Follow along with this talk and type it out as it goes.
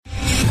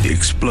The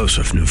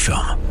explosive new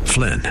film,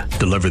 Flynn,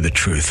 deliver the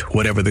truth,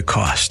 whatever the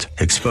cost,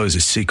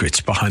 exposes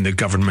secrets behind the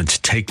government's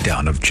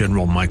takedown of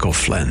General Michael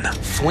Flynn.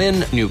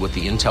 Flynn knew what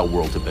the intel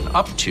world had been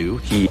up to.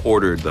 He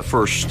ordered the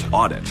first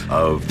audit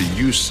of the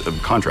use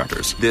of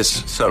contractors.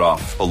 This set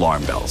off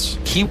alarm bells.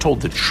 He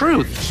told the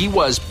truth. He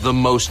was the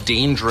most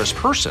dangerous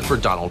person for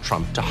Donald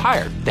Trump to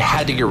hire. They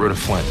had to get rid of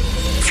Flynn.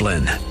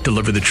 Flynn,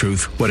 deliver the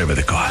truth, whatever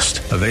the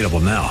cost. Available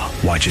now.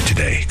 Watch it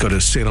today. Go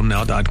to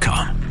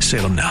salemnow.com.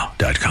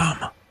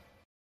 salemnow.com.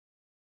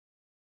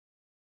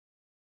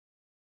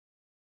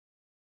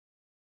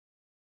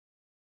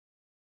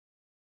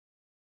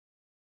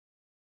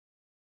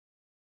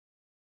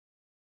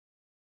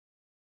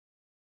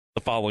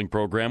 The following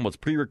program was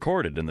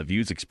pre-recorded, and the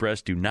views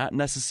expressed do not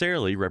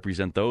necessarily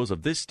represent those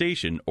of this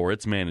station or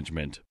its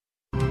management.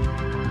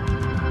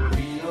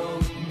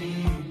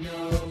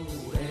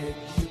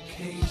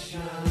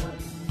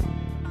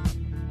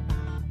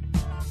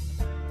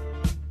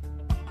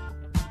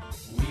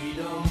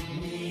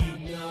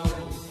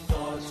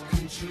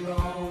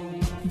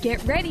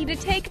 Get ready to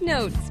take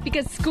notes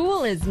because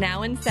school is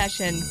now in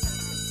session.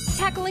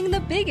 Tackling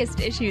the biggest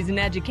issues in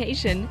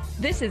education,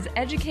 this is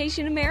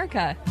Education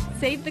America.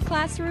 Save the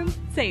classroom,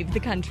 save the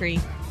country.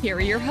 Here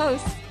are your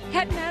hosts,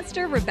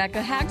 Headmaster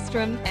Rebecca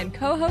Hagstrom and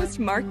co-host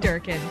Mark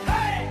Durkin.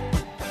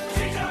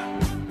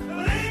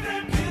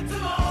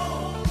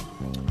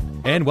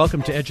 And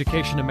welcome to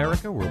Education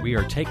America, where we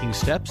are taking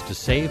steps to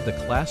save the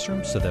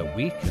classroom so that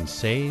we can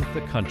save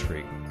the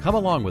country. Come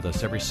along with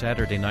us every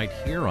Saturday night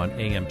here on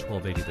AM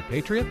 1280 The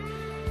Patriot.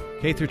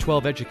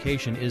 K-12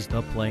 education is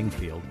the playing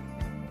field.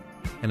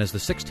 And as the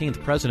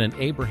 16th President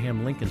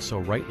Abraham Lincoln so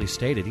rightly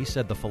stated, he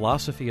said the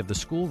philosophy of the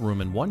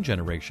schoolroom in one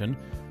generation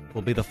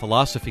will be the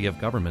philosophy of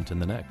government in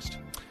the next.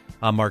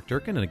 I'm Mark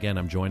Durkin, and again,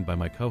 I'm joined by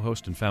my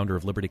co-host and founder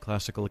of Liberty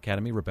Classical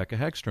Academy, Rebecca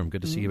Hagstrom.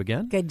 Good to see you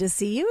again. Good to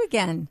see you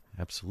again.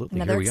 Absolutely.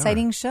 Another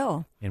exciting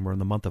show. And we're in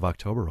the month of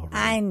October already.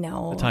 I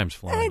know. The time's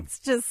flying. It's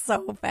just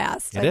so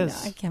fast. It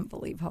is. I can't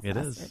believe how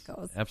fast it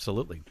goes.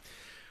 Absolutely.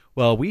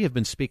 Well, we have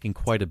been speaking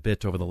quite a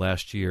bit over the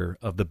last year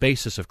of the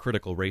basis of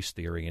critical race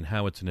theory and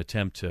how it's an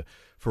attempt to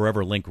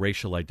forever link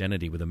racial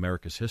identity with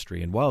America's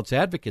history. And while its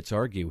advocates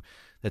argue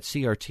that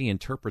CRT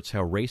interprets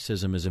how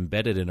racism is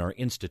embedded in our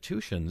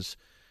institutions,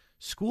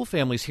 school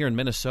families here in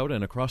Minnesota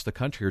and across the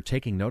country are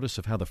taking notice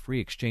of how the free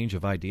exchange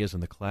of ideas in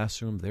the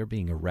classroom, they're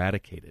being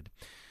eradicated.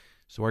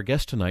 So our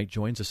guest tonight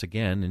joins us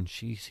again, and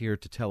she's here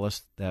to tell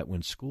us that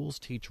when schools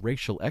teach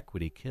racial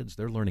equity, kids,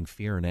 they're learning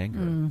fear and anger.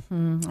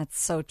 Mm-hmm. That's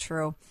so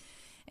true.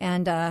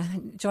 And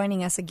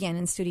joining us again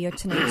in studio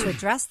tonight to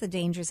address the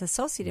dangers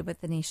associated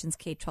with the nation's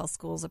K-12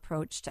 schools'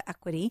 approach to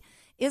equity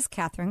is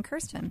Catherine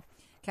Kirsten.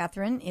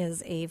 Catherine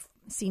is a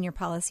senior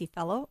policy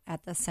fellow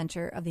at the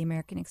Center of the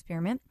American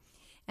Experiment,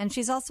 and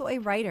she's also a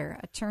writer,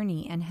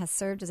 attorney, and has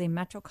served as a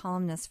Metro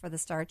columnist for the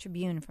Star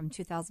Tribune from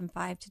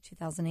 2005 to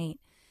 2008.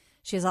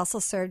 She has also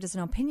served as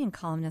an opinion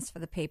columnist for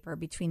the paper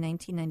between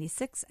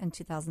 1996 and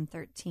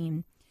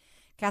 2013.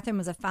 Catherine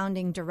was a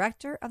founding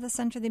director of the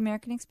Center of the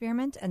American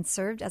Experiment and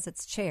served as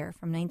its chair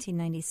from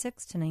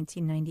 1996 to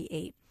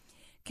 1998.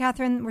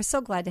 Catherine, we're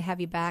so glad to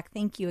have you back.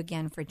 Thank you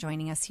again for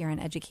joining us here on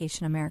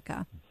Education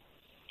America.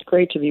 It's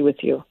great to be with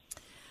you.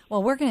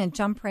 Well, we're going to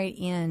jump right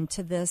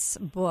into this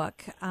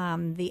book.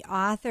 The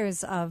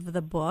authors of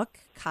the book,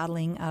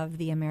 Coddling of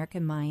the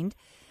American Mind,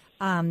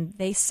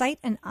 they cite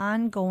an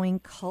ongoing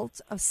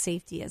cult of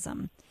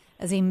safetyism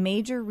as a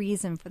major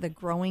reason for the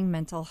growing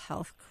mental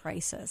health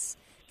crisis.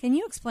 Can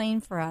you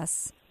explain for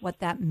us what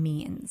that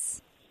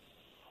means?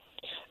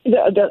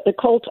 The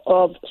cult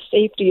of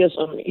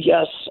safetyism,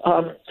 yes.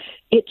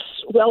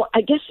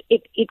 I guess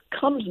it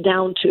comes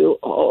down to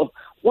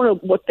one of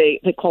what they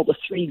call the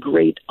three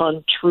great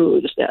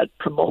untruths that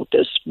promote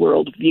this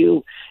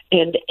worldview,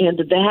 and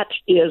that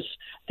is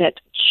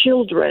that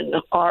children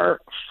are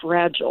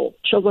fragile.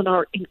 Children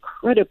are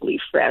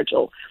incredibly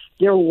fragile.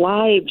 Their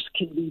lives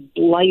can be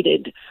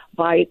blighted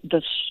by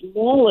the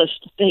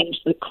smallest things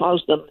that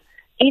cause them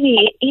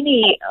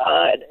any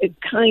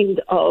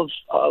kind of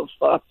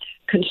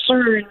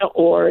concern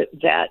or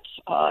that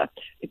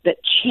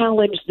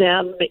challenge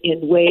them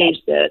in ways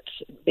that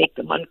make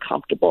them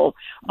uncomfortable.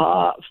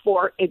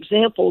 For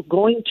example,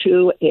 going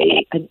to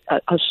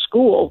a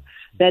school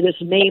that is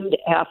named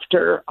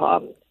after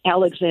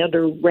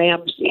Alexander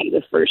Ramsey,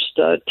 the first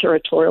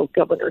territorial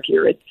governor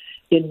here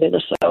in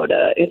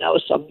Minnesota,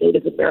 some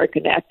Native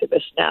American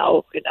activists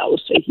now, will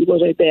say he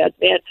was a bad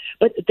man.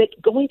 But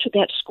that going to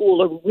that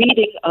school or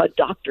reading a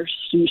Dr.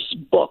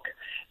 Seuss book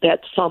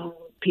that some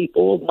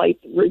people might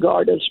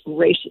regard as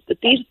racist, that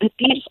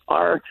these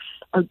are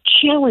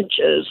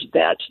challenges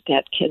that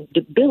can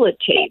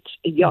debilitate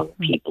young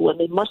people, and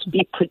they must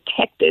be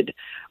protected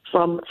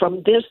from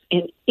this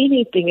and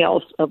anything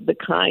else of the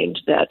kind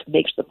that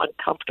makes them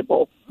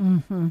uncomfortable.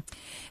 Mm-hmm.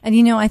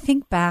 And, I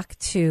think back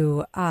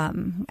to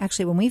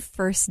actually when we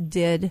first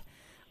did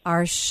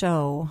our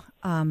show,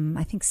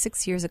 I think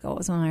 6 years ago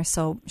was when our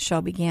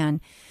show began.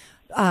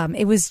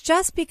 It was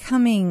just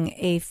becoming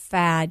a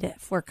fad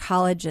for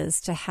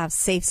colleges to have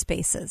safe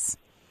spaces.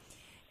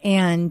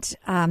 And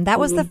that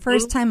was the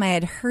first time I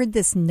had heard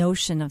this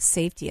notion of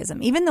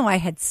safetyism, even though I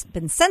had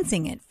been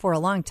sensing it for a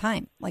long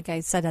time. Like I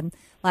said on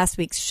last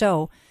week's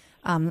show,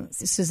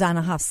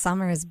 Susanna Hoff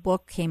Sommers'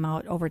 book came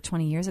out over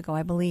 20 years ago,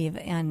 I believe,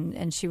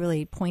 and she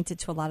really pointed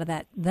to a lot of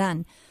that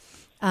then.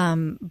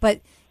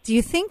 But do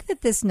you think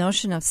that this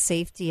notion of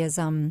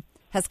safetyism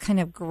has kind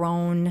of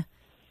grown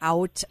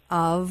out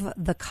of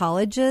the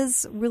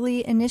colleges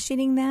really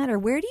initiating that? Or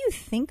where do you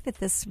think that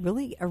this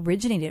really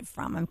originated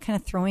from? I'm kind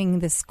of throwing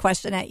this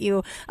question at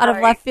you out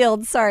of left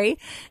field. Sorry.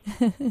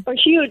 A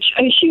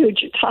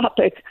huge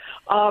topic.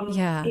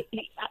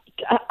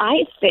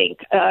 I think,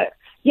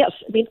 yes,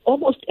 I mean,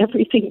 almost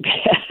everything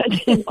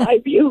bad, in my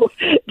view,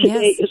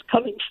 today is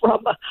coming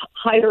from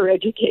higher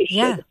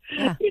education.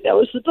 Yeah. You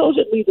know,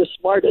 supposedly the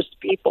smartest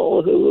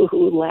people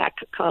who lack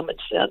common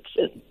sense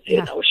in,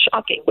 you know,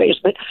 shocking ways.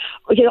 But,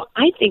 you know,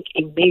 I think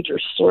a major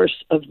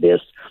source of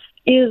this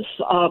is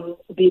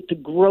the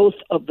growth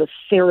of the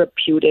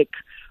therapeutic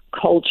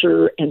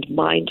culture and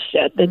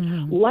mindset that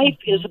life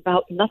is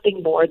about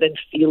nothing more than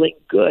feeling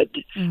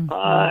good, and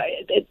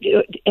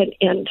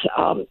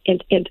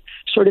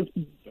sort of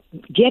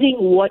getting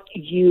what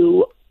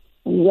you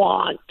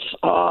want,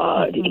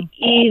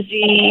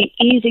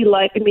 easy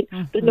life. I mean,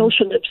 the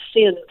notion of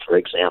sin, for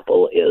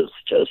example, is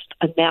just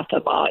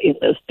anathema in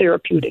the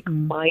therapeutic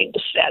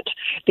mindset.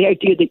 The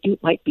idea that you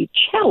might be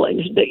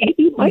challenged, that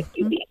you might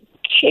be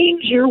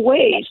change your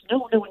ways.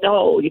 No.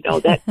 You know,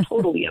 that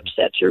totally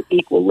upsets your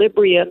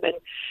equilibrium,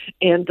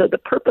 and the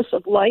purpose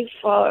of life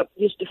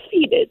is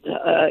defeated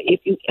if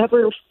you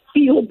ever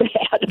feel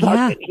bad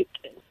about anything.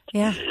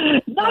 Yeah.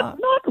 Not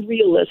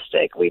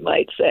realistic, we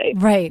might say.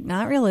 Right,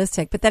 not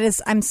realistic. But that is,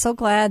 I'm so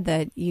glad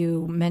that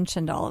you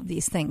mentioned all of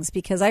these things,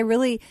 because I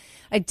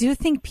do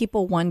think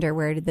people wonder,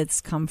 where did this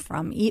come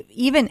from?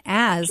 Even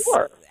as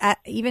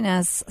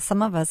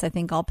some of us, I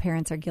think all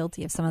parents are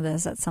guilty of some of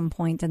this at some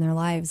point in their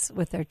lives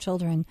with their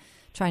children,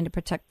 trying to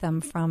protect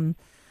them from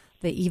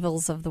the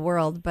evils of the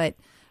world. But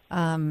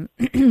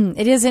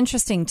it is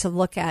interesting to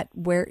look at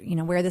where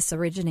this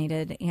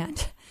originated,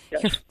 and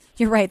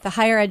you're right. The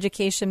higher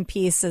education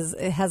piece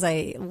has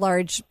a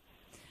large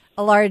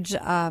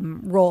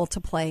role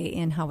to play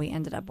in how we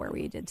ended up where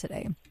we did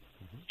today.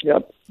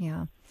 Yep.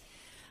 Yeah.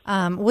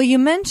 Well, you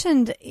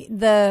mentioned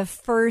the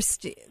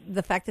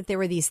fact that there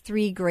were these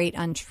three great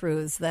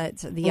untruths that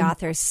the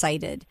author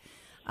cited,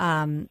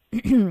 and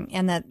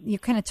that you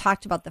kind of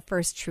talked about the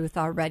first truth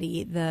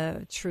already,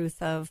 the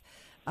truth of,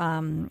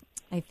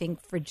 I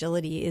think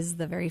fragility is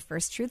the very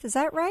first truth. Is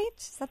that right?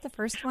 Is that the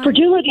first one?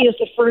 Fragility is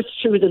the first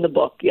truth in the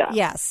book, yeah.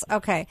 Yes,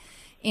 okay.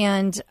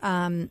 And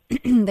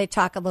they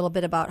talk a little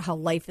bit about how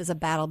life is a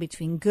battle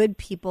between good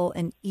people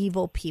and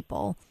evil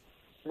people.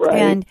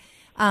 Right.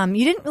 And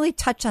you didn't really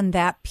touch on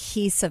that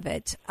piece of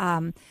it.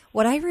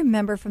 What I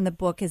remember from the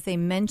book is they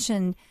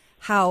mentioned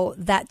how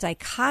that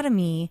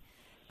dichotomy,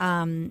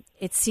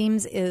 it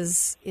seems,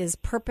 is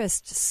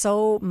purposed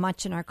so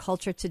much in our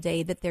culture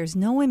today that there's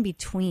no in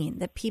between,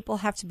 that people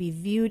have to be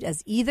viewed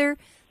as either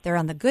they're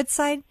on the good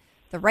side,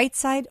 the right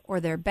side,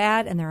 or they're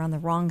bad and they're on the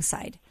wrong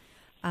side.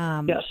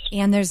 Yes.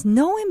 And there's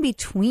no in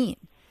between.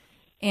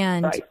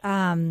 And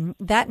right.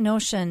 That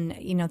notion,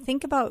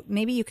 think about,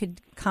 maybe you could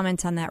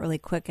comment on that really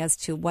quick as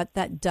to what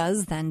that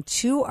does then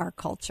to our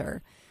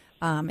culture.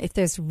 If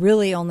there's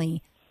really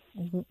only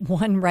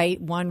one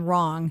right, one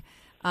wrong,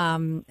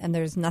 and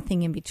there's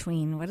nothing in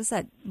between, what does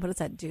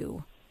that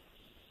do?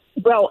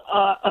 Well,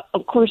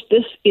 of course,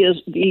 this is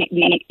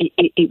the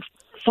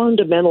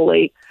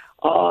fundamentally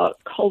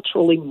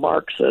culturally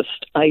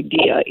Marxist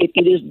idea.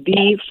 It is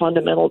the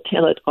fundamental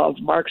tenet of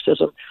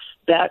Marxism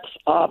that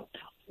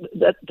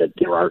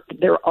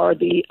there are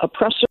the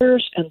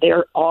oppressors and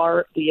there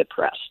are the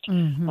oppressed.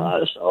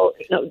 So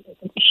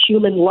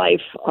human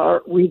life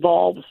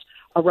revolves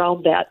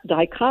around that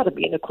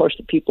dichotomy. And of course,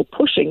 the people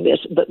pushing this,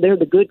 but they're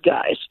the good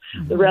guys.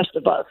 The rest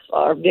of us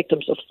are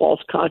victims of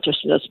false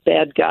consciousness,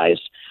 bad guys,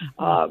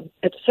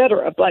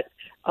 etc. But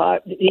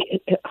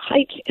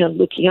Haidt and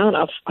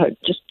Lukianoff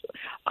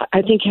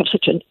I think, have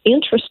such an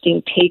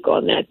interesting take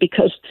on that,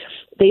 because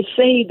they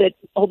say that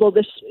although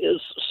this is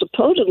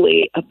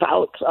supposedly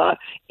about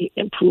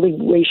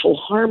improving racial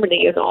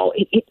harmony and all,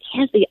 it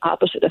has the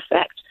opposite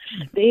effect.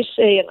 They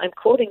say, and I'm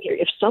quoting here,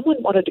 if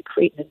someone wanted to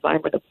create an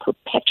environment of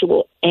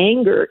perpetual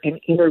anger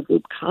and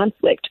intergroup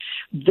conflict,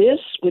 this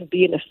would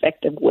be an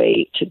effective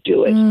way to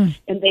do it.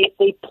 And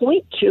they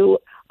point to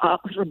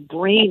sort of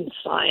brain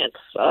science,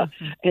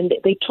 and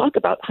they talk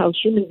about how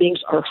human beings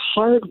are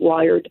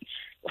hardwired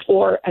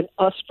for an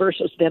us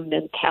versus them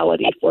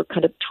mentality, for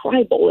kind of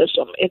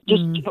tribalism. It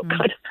just,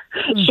 kind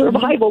of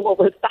survival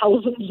over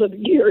thousands of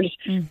years.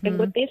 And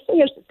what they say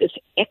is that this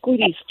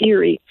equity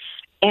theory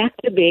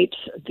activates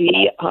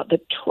the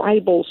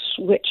tribal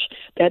switch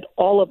that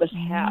all of us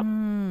have,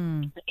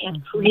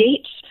 and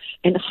creates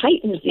and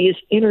heightens these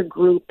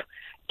intergroup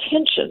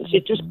tensions.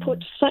 It just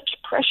puts such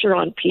pressure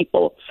on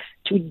people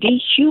to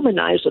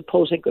dehumanize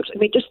opposing groups. I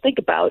mean, just think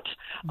about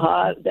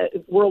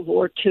the World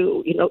War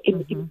II.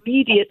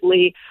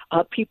 Immediately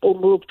people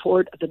move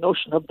toward the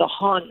notion of the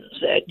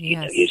Huns, and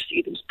you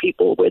see these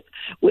people with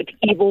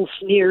evil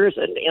sneers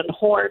and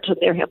horns in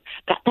their head.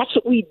 That's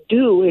what we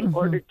do in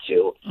order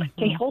to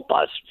help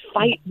us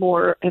fight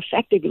more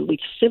effectively,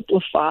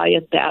 simplify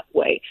in that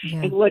way.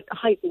 Yeah. And what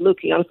Haidt and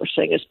Lukianoff are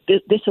saying is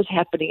this is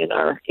happening in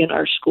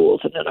our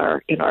schools and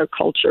in our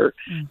culture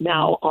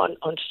now on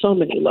so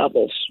many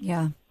levels.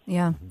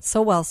 Yeah,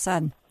 so well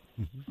said.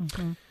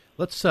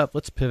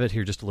 Let's pivot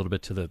here just a little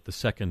bit to the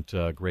second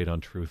great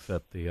untruth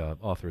that the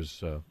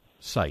authors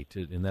cite,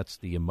 and that's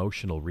the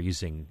emotional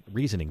reasoning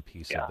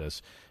piece of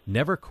this.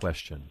 Never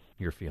question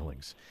your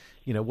feelings.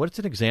 What's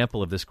an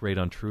example of this great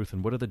untruth,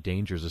 and what are the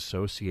dangers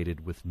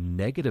associated with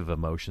negative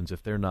emotions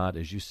if they're not,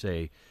 as you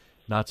say,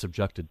 not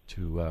subjected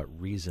to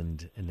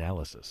reasoned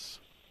analysis?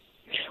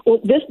 Well,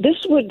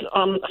 this would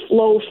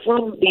flow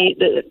from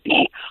the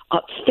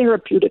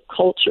therapeutic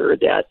culture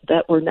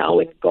that we're now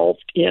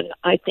engulfed in.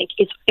 I think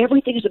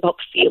everything is about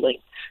feeling.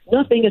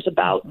 Nothing is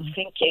about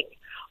thinking.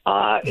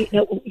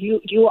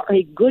 You are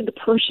a good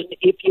person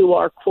if you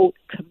are, quote,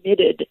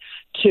 committed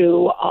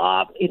to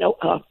a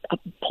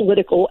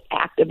political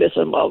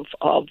activism of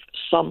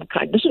some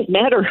kind. It doesn't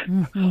matter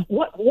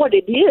what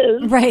it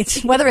is,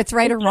 right? Whether it's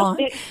right or wrong.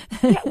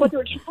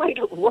 Whether it's right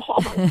or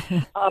wrong.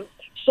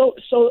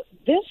 So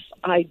this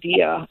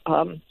idea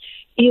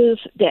is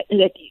that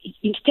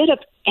instead of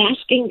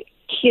asking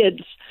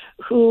kids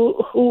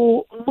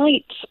who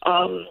might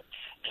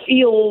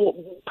feel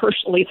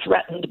personally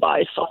threatened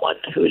by someone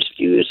whose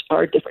views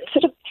are different,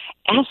 instead of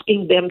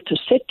asking them to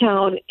sit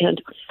down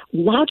and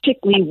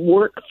logically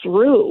work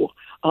through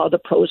the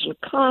pros and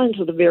cons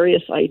of the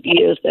various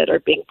ideas that are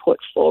being put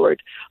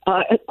forward,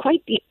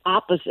 quite the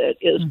opposite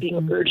is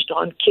being urged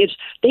on kids.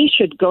 They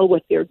should go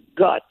with their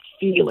gut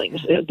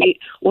feelings,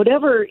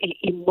 whatever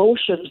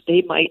emotions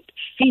they might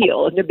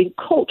feel, and they're being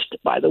coached,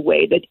 by the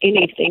way, that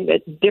anything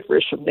that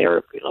differs from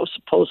their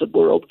supposed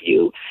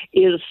worldview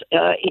is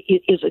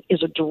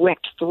a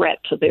direct threat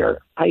to their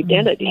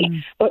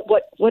identity. But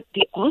what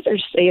the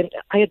authors say, and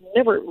I had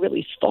never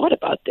really thought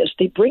about this,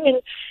 they bring in,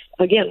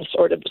 again,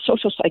 sort of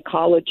social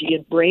psychology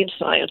and brain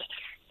science.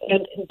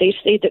 And they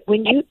say that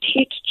when you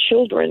teach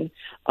children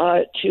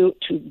to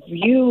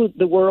view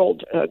the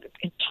world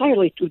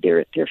entirely through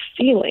their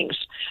feelings,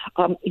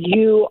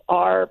 you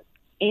are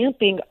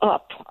amping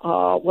up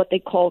what they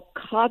call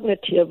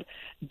cognitive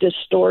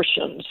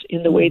distortions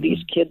in the way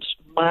these kids'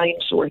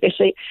 minds work. They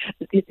say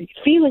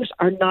feelings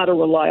are not a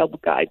reliable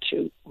guide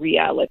to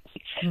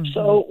reality.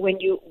 So when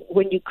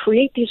you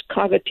create these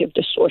cognitive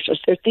distortions,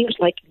 there are things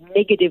like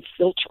negative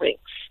filtering.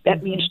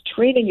 That means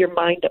training your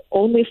mind to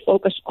only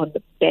focus on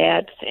the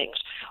bad things,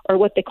 or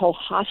what they call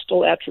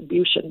hostile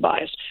attribution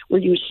bias,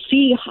 where you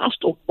see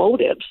hostile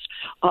motives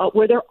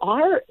where there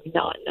are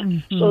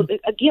none. So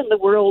again, the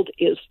world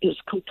is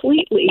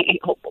completely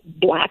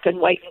black and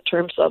white in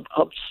terms of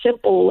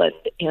simple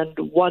and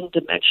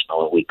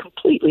one-dimensional, and we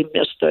completely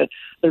miss the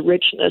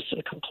richness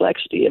and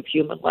complexity of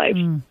human life.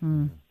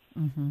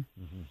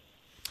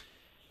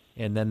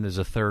 And then there's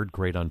a third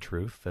great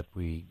untruth that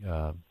we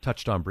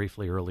touched on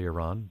briefly earlier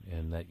on,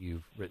 and that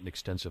you've written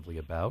extensively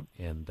about,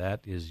 and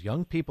that is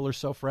young people are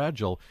so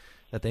fragile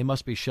that they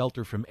must be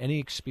sheltered from any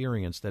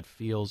experience that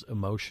feels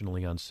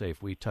emotionally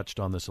unsafe. We touched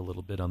on this a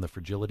little bit on the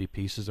fragility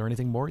piece. Is there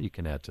anything more you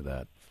can add to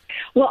that?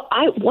 Well,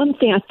 one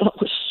thing I thought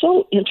was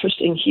so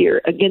interesting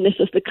here, again, this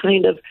is the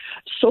kind of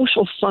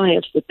social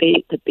science that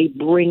they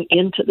bring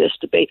into this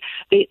debate.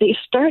 They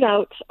start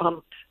out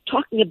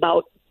talking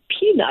about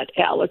peanut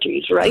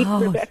allergies, right,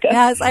 Rebecca?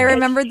 Yes, I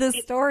remember this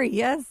story,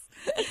 yes.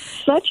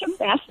 Such a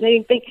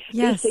fascinating thing.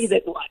 Yes. They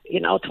say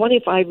that,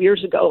 25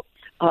 years ago,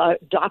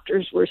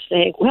 doctors were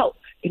saying, well,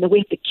 we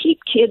have to keep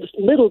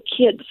little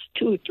kids,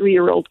 2 or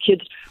 3-year-old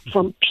kids,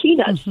 from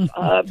peanuts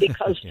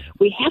because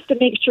we have to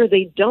make sure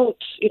they don't,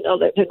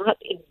 that they're not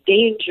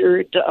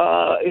endangered,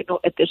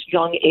 at this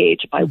young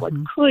age by what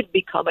could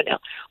become an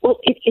illness. Well,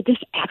 this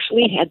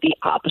actually had the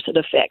opposite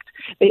effect.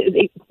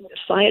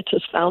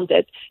 Scientists found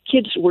that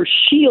kids who were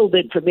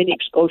shielded from any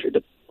exposure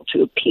to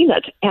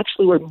peanuts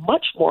actually were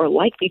much more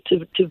likely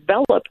to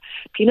develop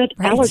peanut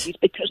allergies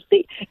because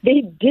they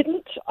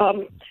didn't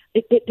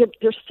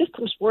their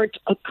systems weren't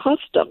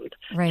accustomed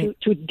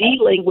to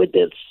dealing with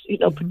this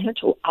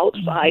potential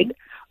outside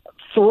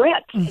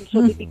threat, and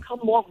so they become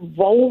more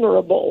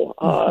vulnerable.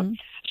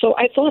 So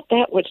I thought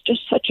that was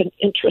just such an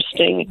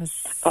interesting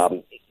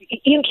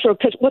intro,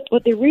 because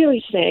what they're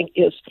really saying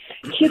is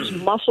kids'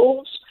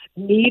 muscles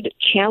need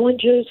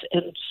challenges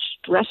and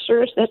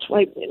stressors. That's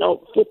why,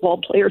 football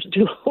players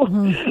do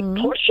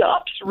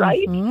push-ups,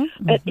 right?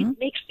 It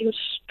makes you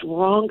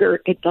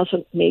stronger. It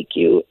doesn't make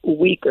you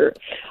weaker.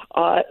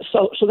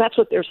 So that's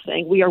what they're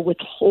saying. We are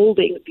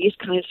withholding these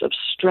kinds of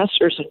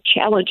stressors and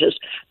challenges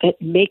that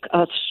make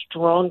us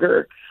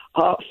stronger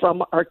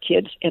from our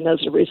kids, and as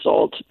a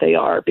result, they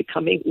are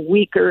becoming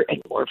weaker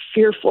and more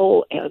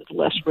fearful and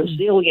less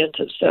resilient,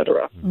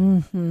 etc.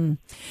 Mm-hmm.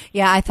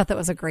 Yeah, I thought that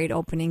was a great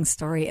opening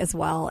story as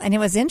well. And it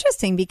was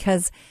interesting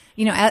because,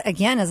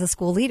 again, as a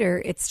school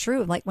leader, it's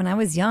true. Like when I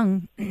was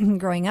young,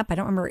 growing up, I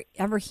don't remember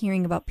ever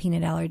hearing about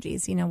peanut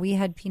allergies. We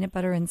had peanut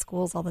butter in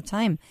schools all the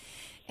time.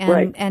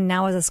 And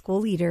now as a school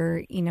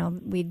leader,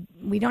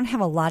 we don't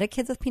have a lot of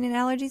kids with peanut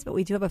allergies, but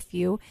we do have a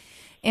few.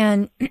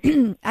 And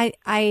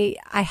I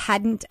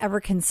hadn't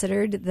ever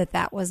considered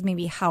that was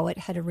maybe how it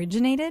had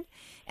originated.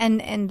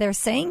 And they're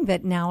saying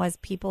that now as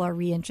people are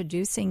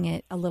reintroducing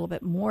it a little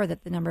bit more,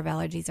 that the number of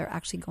allergies are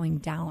actually going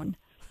down.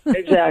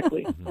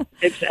 Exactly.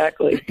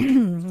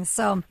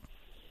 So,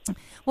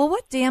 well,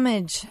 what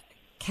damage,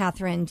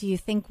 Catherine, do you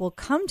think will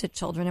come to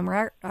children? And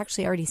we're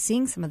actually already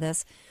seeing some of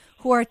this,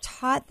 who are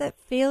taught that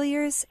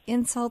failures,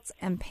 insults,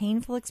 and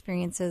painful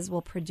experiences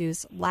will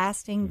produce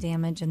lasting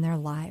damage in their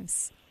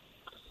lives.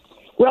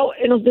 Well,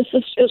 this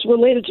is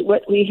related to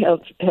what we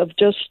have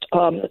just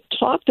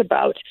talked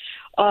about.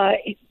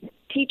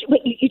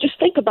 You just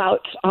think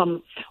about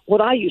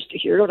what I used to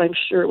hear, and I'm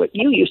sure what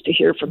you used to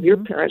hear from your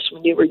parents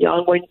when you were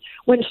young,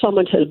 when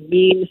someone said a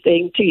mean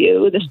thing to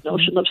you, this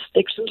notion of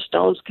sticks and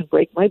stones can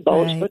break my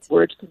bones, but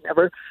words can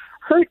never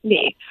hurt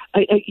me.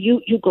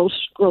 You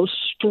grow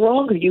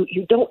stronger.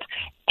 You don't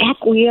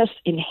acquiesce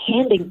in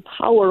handing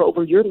power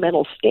over your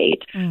mental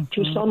state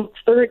to some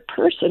third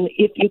person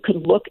if you can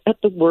look at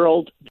the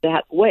world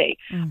that way.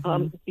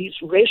 These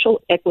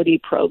racial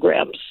equity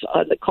programs,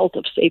 the cult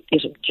of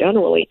safetyism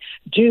generally,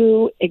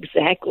 do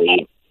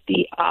exactly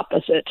the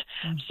opposite.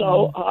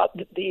 So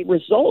the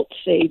result,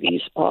 say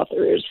these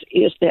authors,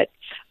 is that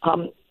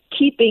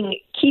keeping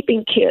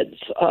kids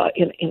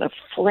in a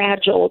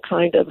fragile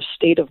kind of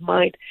state of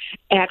mind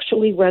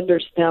actually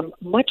renders them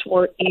much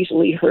more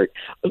easily hurt,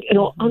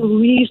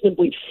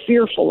 unreasonably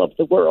fearful of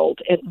the world,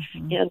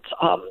 and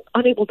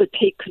unable to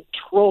take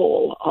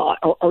control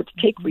or to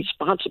take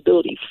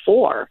responsibility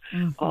for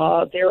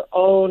their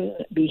own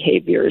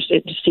behaviors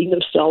and see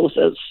themselves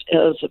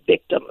as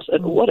victims.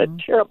 And what a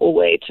terrible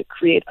way to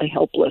create a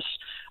helpless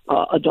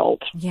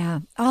adult. Yeah.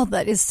 Oh,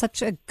 that is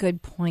such a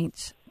good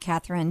point,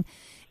 Catherine.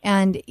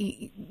 And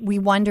we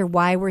wonder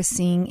why we're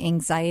seeing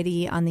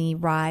anxiety on the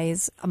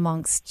rise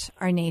amongst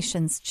our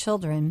nation's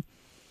children.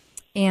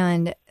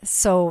 And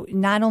so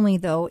not only,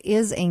 though,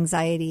 is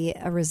anxiety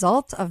a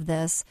result of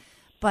this,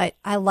 but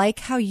I like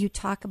how you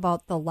talk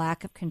about the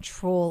lack of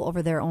control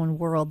over their own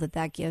world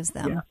that gives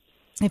them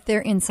if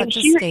they're in such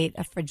a state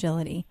of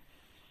fragility.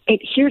 And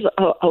here's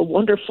a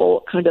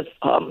wonderful kind of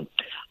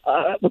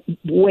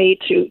way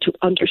to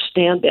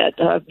understand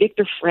that.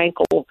 Viktor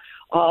Frankl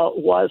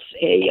was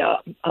a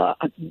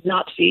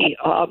Nazi.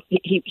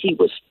 He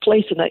was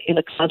placed in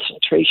a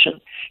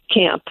concentration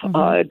camp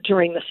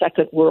during the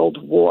Second World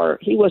War.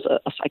 He was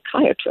a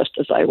psychiatrist,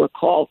 as I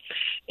recall,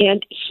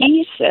 and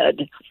he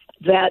said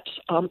that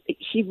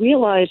he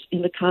realized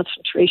in the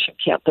concentration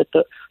camp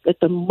that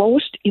the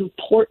most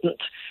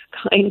important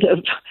kind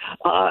of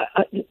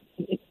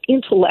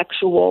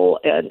intellectual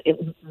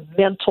and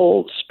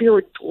mental,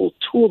 spiritual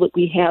tool that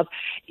we have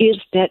is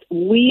that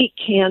we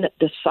can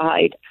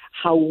decide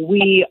how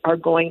we are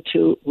going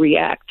to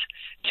react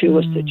to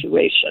a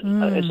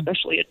situation,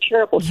 especially a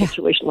terrible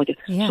situation like it.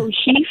 So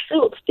he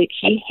felt that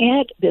he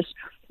had this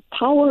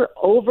power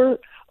over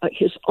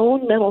his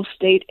own mental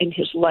state in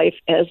his life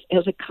as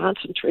a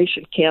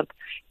concentration camp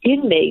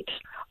inmate,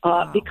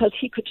 because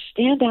he could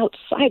stand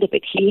outside of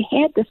it. He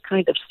had this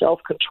kind of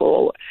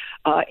self-control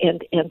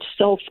and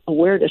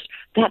self-awareness.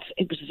 That's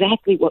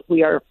exactly what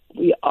we are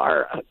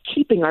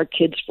keeping our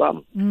kids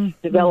from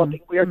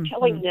developing. We are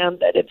telling them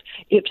that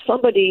if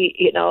somebody,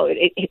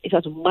 it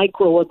has a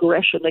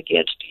microaggression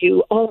against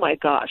you, oh my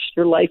gosh,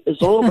 your life is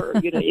over.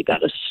 You got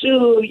to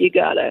sue, you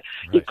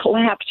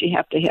collapse, you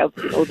have to have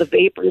the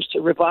vapors to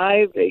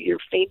revive your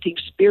fainting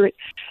spirit.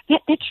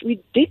 That's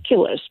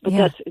ridiculous, but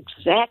that's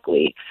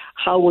exactly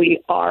how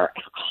we are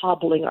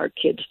hobbling our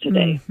kids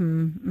today.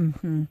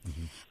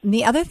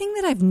 The other thing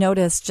that I've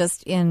noticed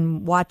just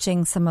in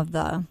watching some of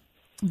the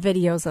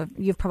videos of,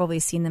 you've probably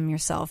seen them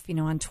yourself,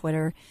 on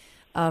Twitter,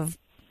 of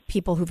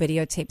people who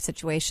videotape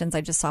situations.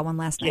 I just saw one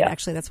last night.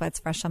 Actually, that's why it's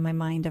fresh on my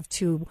mind, of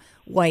two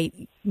white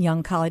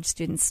young college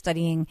students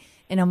studying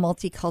in a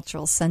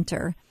multicultural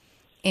center,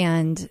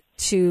 and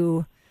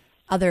two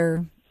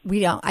other,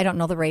 I don't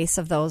know the race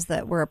of those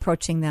that were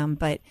approaching them,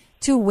 but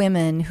two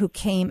women who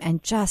came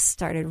and just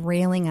started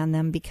railing on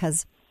them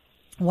because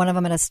one of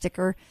them had a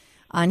sticker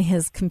on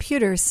his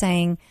computer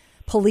saying,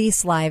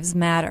 "Police lives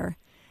matter."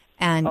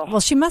 And, well,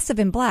 she must have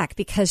been black,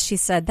 because she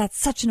said, that's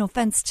such an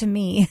offense to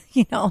me,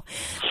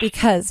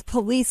 because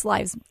police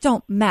lives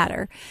don't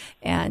matter.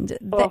 And,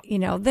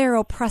 they're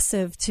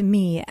oppressive to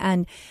me.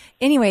 And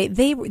anyway,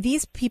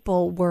 these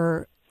people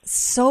were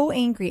so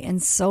angry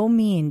and so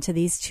mean to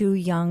these two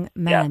young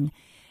men.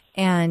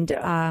 And,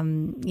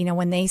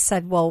 when they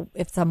said, well,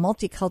 if it's a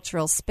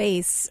multicultural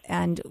space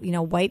and,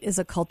 white is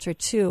a culture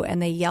too,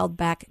 and they yelled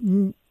back,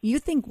 you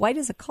think white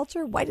is a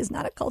culture, white is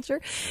not a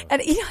culture.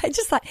 And, I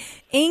just thought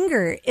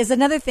anger is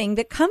another thing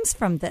that comes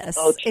from this.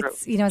 So true.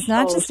 It's, it's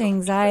not So just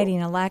anxiety true.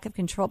 and a lack of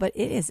control, but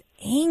it is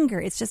anger.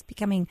 It's just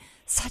becoming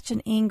such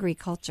an angry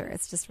culture.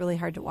 It's just really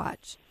hard to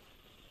watch.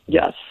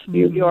 Yes,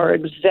 you are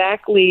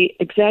exactly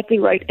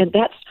right, and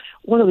that's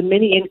one of the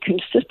many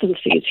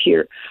inconsistencies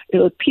here.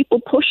 People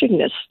pushing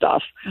this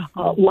stuff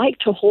like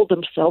to hold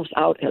themselves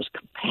out as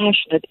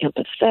compassionate,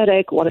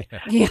 empathetic.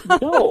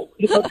 No,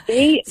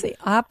 they it's the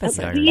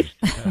opposite. at least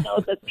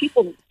the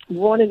people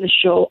running the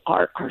show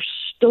are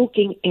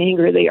stoking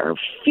anger. They are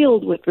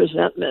filled with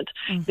resentment.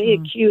 They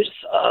accuse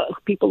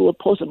people who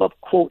oppose them of,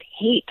 quote,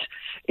 hate.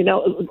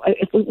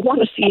 If we want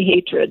to see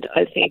hatred,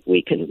 I think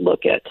we can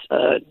look at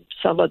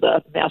some of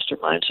the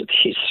masterminds of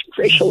these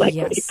racial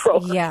equity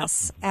programs.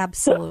 Yes,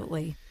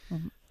 absolutely.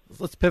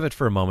 Let's pivot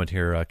for a moment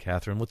here,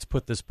 Catherine. Let's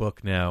put this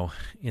book now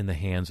in the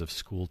hands of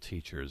school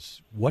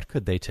teachers. What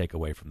could they take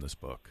away from this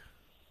book?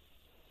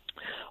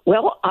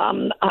 Well,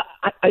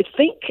 I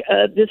think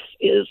this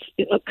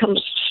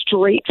comes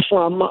straight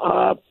from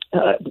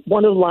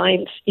one of the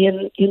lines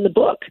in the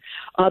book.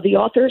 The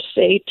authors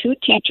say to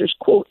teachers,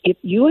 quote, "If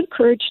you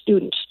encourage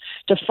students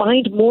to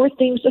find more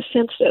things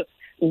offensive,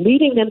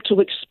 leading them to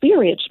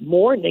experience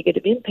more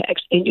negative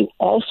impacts, and you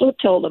also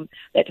tell them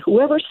that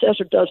whoever says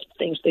or does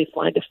things they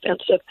find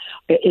offensive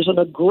is an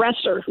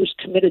aggressor who's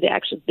committed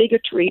acts of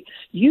bigotry,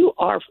 you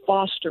are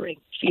fostering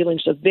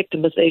feelings of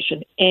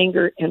victimization,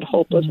 anger, and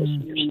hopelessness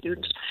in your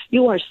students.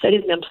 You are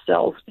setting them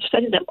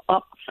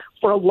up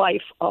for a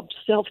life of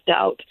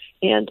self-doubt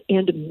and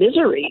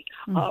misery,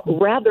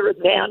 rather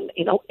than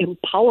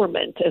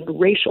empowerment and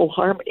racial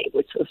harmony,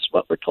 which is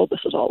what we're told this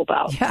is all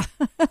about." Yeah,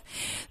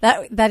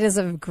 that is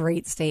a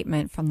great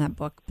statement from that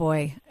book.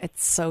 Boy,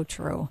 it's so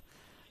true.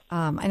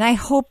 And I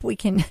hope we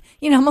can,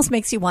 almost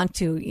makes you want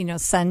to,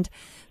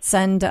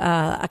 send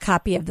a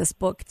copy of this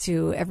book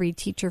to every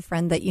teacher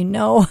friend that you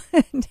know,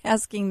 and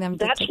asking them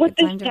to take the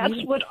time to read it.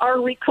 That's what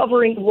our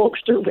recovering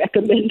wokester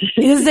recommended.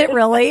 Is it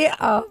really?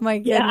 Oh my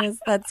goodness,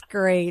 Yeah. That's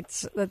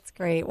great. That's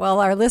great.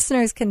 Well, our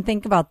listeners can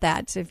think about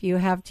that. If you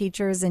have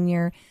teachers in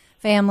your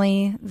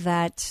family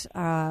that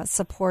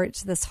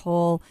support this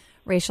whole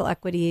racial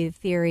equity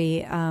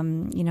theory,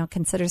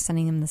 consider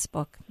sending them this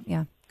book.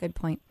 Yeah, good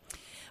point.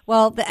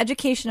 Well, the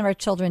education of our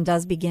children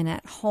does begin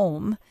at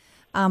home.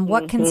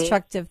 What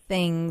constructive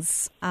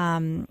things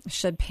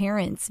should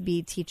parents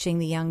be teaching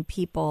the young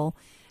people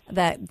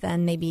that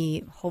then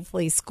maybe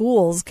hopefully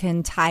schools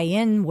can tie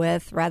in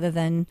with rather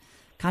than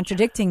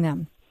contradicting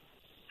them?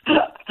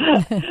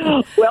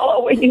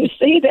 Well, when you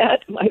say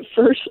that, my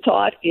first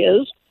thought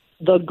is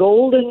the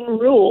golden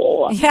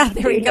rule. Yeah,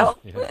 there we go.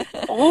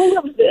 All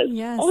of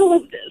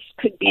this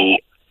could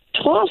be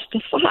tossed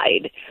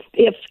aside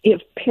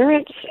if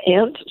parents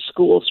and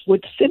schools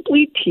would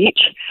simply teach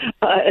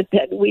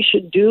that we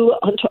should do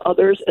unto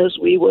others as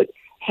we would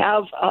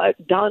have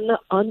done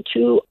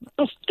unto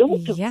us.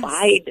 Don't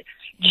divide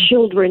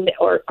children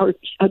or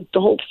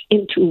adults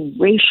into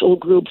racial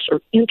groups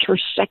or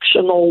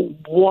intersectional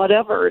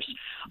whatevers,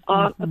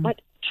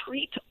 but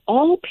treat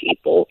all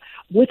people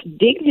with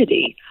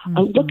dignity.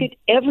 Look at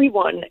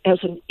everyone as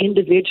an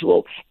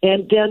individual,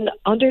 and then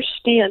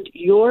understand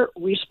your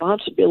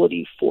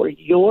responsibility for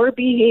your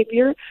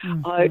behavior,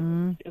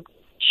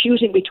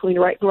 choosing between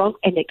right and wrong,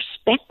 and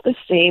expect the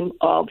same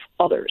of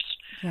others.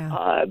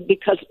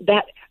 Because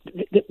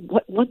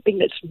one thing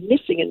that's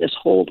missing in this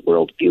whole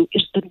worldview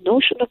is the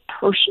notion of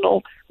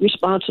personal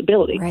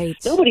responsibility. Right.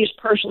 Nobody's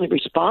personally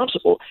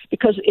responsible,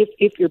 because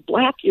if you're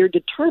black, you're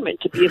determined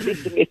to be a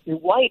victim. If you're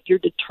white, you're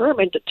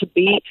determined to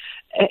be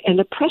an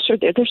oppressor.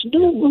 There's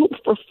no room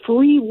for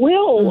free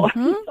will.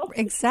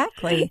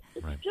 Exactly.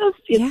 It's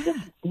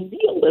just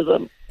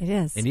nihilism. It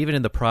is. And even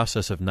in the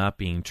process of not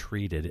being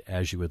treated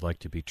as you would like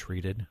to be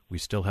treated, we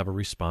still have a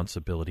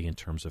responsibility in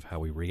terms of how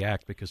we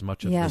react, because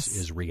much of this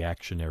is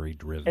reactionary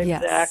driven.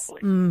 Yes.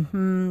 Exactly.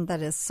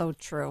 That is so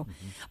true.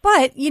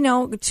 But,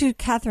 to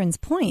Catherine's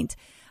point,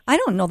 I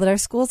don't know that our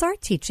schools are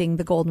teaching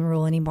the golden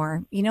rule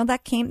anymore.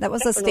 That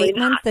was a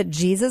statement that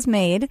Jesus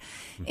made.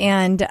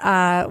 And,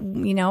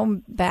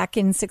 back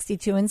in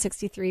 62 and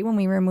 63, when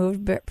we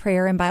removed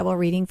prayer and Bible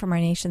reading from our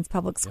nation's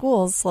public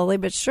schools, slowly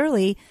but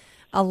surely,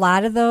 a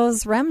lot of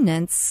those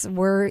remnants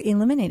were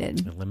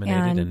eliminated.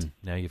 And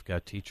now you've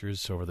got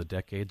teachers over the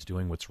decades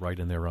doing what's right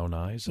in their own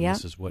eyes, and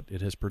this is what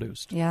it has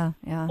produced. Yeah.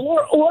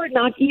 Or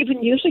not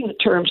even using the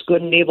terms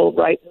good and evil,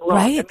 right and wrong.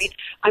 Right. I mean,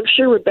 I'm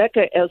sure,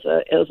 Rebecca, as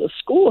a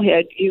school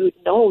head, you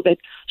know that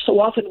so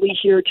often we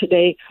hear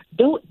today,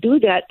 don't do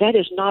that. That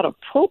is not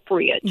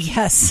appropriate.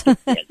 Yes.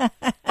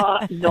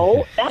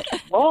 No,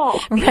 that's wrong.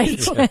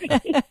 Right.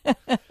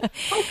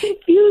 How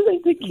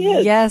confusing to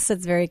kids. Yes,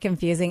 it's very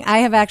confusing. I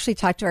have actually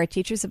talked to our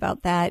teachers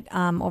about that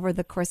over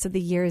the course of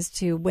the years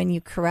too. When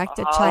you correct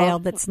a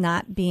child that's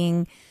not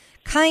being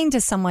kind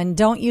to someone,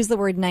 don't use the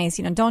word nice.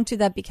 Don't do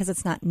that because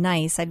it's not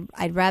nice.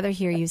 I'd rather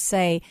hear you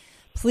say,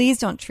 Please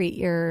don't treat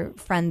your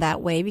friend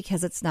that way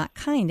because it's not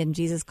kind. And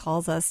Jesus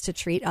calls us to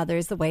treat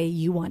others the way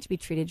you want to be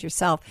treated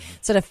yourself.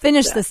 So to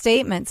finish the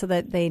statement so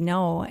that they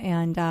know,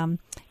 and,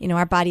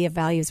 our body of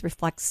values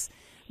reflects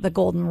the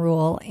golden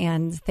rule.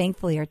 And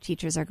thankfully, our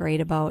teachers are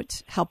great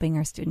about helping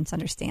our students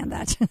understand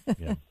that.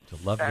 To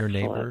love your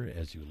neighbor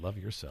as you love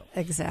yourself.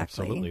 Exactly.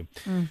 Absolutely.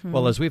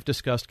 Well, as we've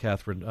discussed,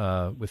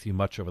 Catherine, with you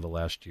much over the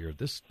last year,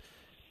 this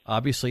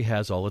obviously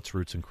has all its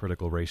roots in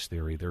critical race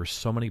theory. There are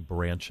so many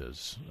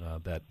branches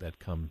that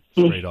come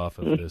straight off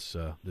of this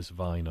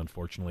vine,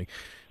 unfortunately.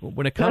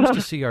 When it comes to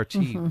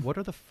CRT, what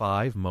are the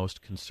 5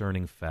 most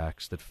concerning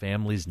facts that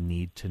families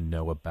need to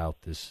know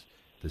about this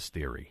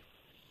theory?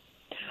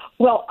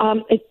 Well,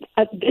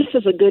 this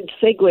is a good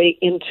segue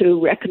into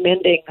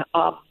recommending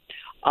a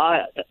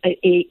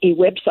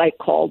website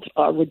called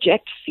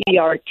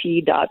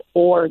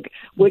rejectcrt.org,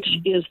 which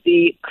is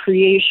the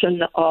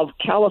creation of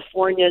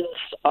Californians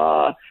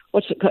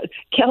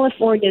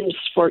Californians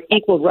for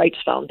Equal Rights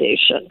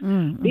Foundation.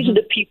 Mm-hmm. These are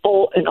the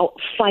people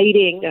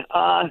fighting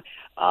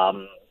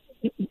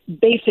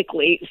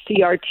basically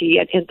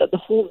CRT and the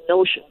whole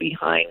notion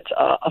behind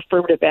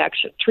affirmative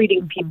action,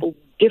 treating people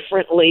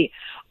differently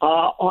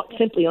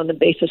simply on the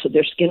basis of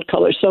their skin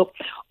color. So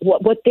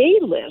what they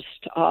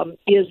list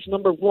is,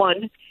 number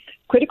one,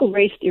 critical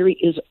race theory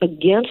is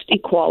against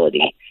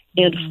equality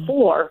and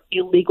for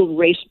illegal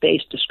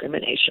race-based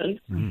discrimination.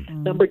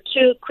 Mm-hmm. Number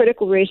two,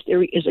 critical race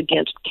theory is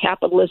against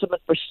capitalism and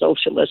for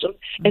socialism.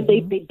 And they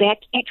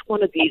back each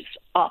one of these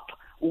up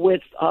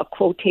with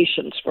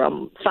quotations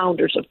from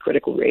founders of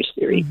critical race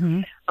theory.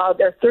 Mm-hmm.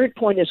 Their third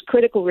point is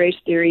critical race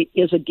theory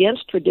is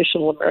against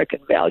traditional American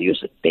values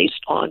and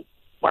based on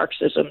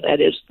Marxism,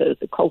 that is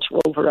the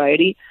cultural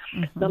variety.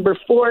 Mm-hmm. Number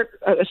four,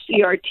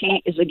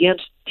 CRT is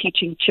against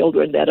teaching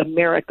children that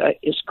America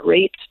is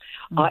great,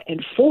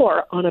 and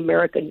four,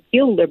 un-American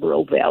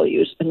illiberal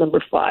values. And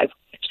number five,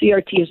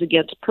 CRT is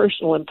against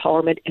personal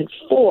empowerment, and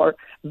four,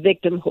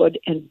 victimhood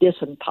and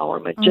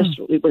disempowerment, just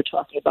what we were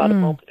talking about a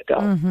moment ago.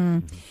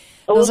 Mm-hmm.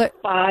 Those are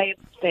 5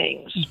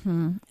 things.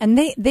 Mm-hmm. And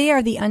they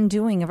are the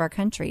undoing of our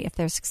country if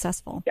they're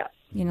successful. Yeah.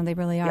 They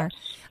really are.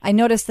 Yes. I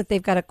noticed that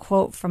they've got a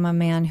quote from a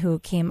man who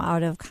came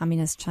out of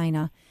communist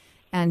China,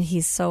 and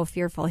he's so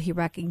fearful. He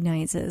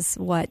recognizes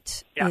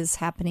what is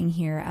happening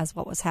here as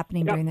what was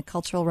happening during the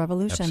Cultural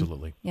Revolution.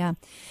 Absolutely. Yeah.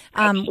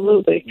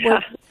 Absolutely.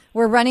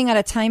 We're running out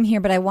of time here,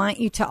 but I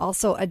want you to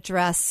also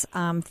address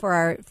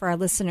for our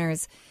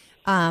listeners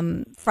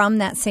from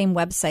that same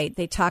website,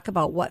 they talk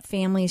about what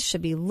families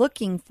should be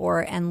looking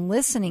for and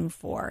listening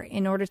for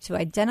in order to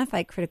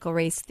identify critical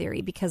race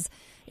theory. Because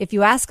if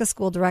you ask a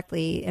school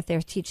directly if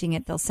they're teaching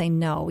it, they'll say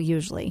no,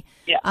 usually.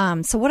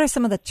 Yeah. So what are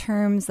some of the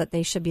terms that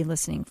they should be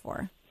listening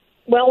for?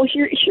 Well,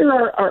 here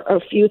are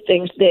a few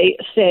things. They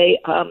say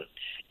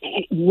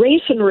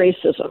race and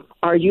racism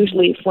are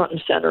usually front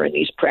and center in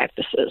these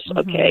practices,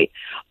 okay?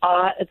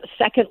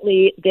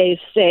 Secondly, they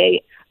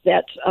say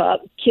that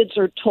kids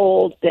are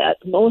told that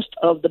most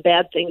of the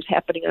bad things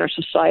happening in our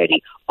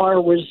society are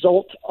a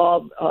result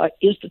of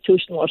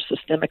institutional or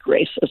systemic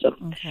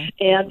racism. Okay.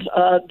 And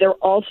they're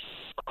also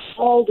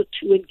called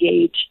to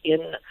engage in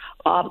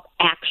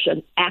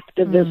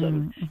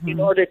activism in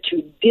order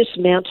to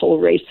dismantle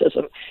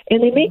racism.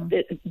 And they make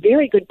the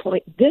very good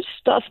point. This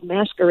stuff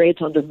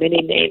masquerades under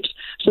many names.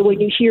 So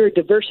when you hear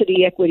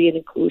diversity, equity, and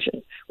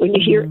inclusion, when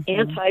you hear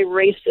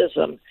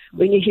anti-racism,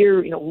 when you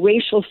hear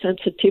racial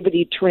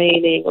sensitivity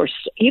training, or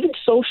even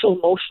social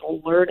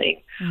emotional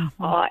learning,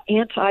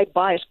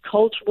 anti-bias,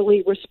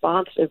 culturally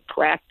responsive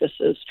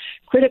practices,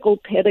 critical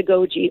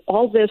pedagogy,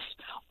 all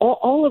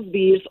of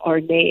these are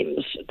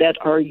names that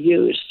are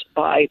used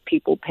by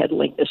people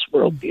peddling this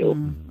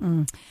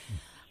worldview.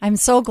 I'm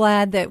so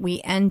glad that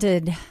we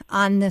ended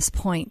on this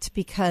point,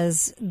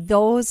 because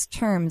those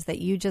terms that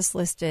you just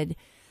listed,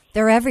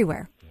 they're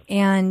everywhere.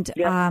 And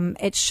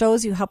it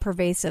shows you how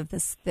pervasive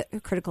the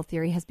critical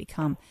theory has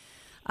become.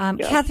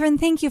 Catherine,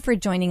 thank you for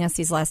joining us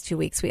these last 2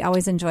 weeks. We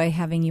always enjoy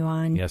having you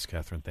on. Yes,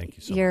 Catherine, thank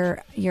you so much.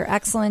 You're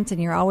excellent,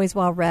 and you're always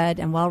well-read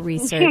and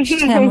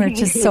well-researched, and we're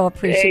just so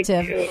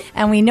appreciative.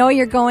 And we know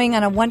you're going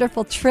on a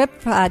wonderful trip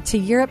to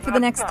Europe for the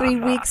next 3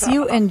 weeks.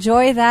 You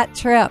enjoy that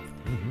trip.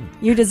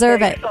 You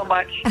deserve it. Thanks so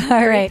much.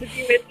 All right. Good to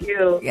be with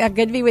you. Yeah,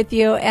 good to be with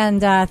you.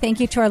 And thank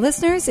you to our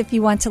listeners. If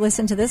you want to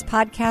listen to this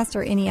podcast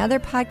or any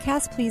other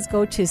podcast, please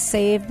go to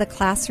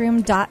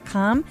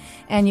SaveTheClassroom.com,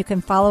 and you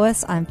can follow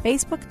us on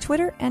Facebook,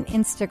 Twitter, and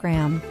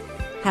Instagram.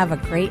 Have a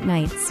great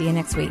night. See you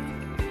next week.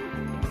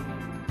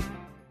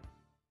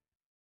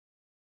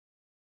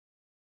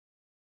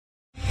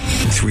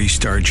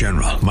 Three-star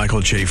General Michael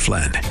J.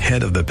 Flynn,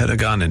 head of the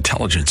Pentagon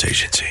Intelligence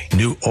Agency,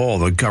 knew all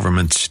the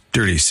government's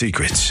dirty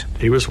secrets.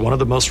 He was one of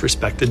the most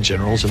respected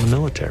generals in the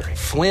military.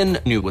 Flynn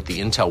knew what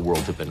the intel world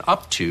had been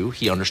up to.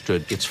 He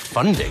understood its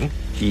funding.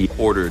 He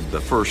ordered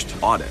the first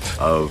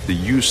audit of the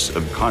use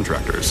of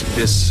contractors.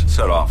 This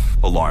set off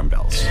alarm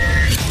bells.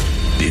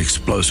 The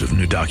explosive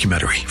new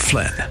documentary,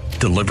 Flynn,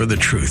 Deliver the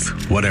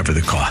Truth, Whatever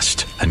the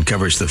Cost,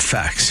 uncovers the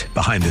facts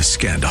behind this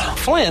scandal.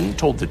 Flynn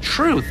told the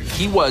truth.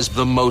 He was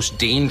the most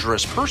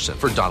dangerous person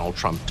for Donald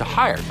Trump to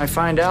hire. I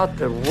find out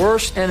the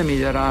worst enemy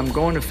that I'm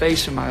going to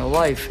face in my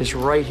life is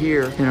right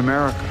here in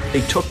America.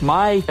 They took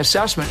my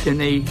assessment and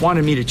they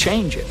wanted me to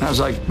change it. And I was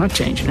like, I'm not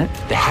changing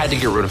it. They had to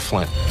get rid of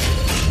Flynn.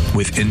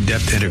 With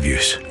in-depth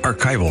interviews,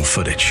 archival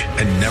footage,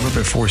 and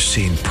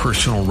never-before-seen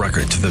personal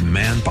records of the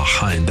man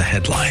behind the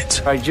headlines.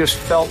 I just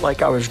felt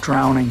like I was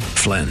drowning.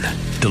 Flynn,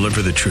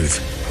 Deliver the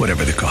Truth,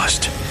 Whatever the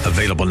Cost.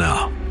 Available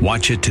now.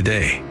 Watch it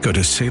today. Go to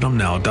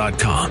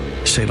salemnow.com.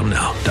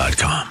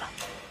 salemnow.com.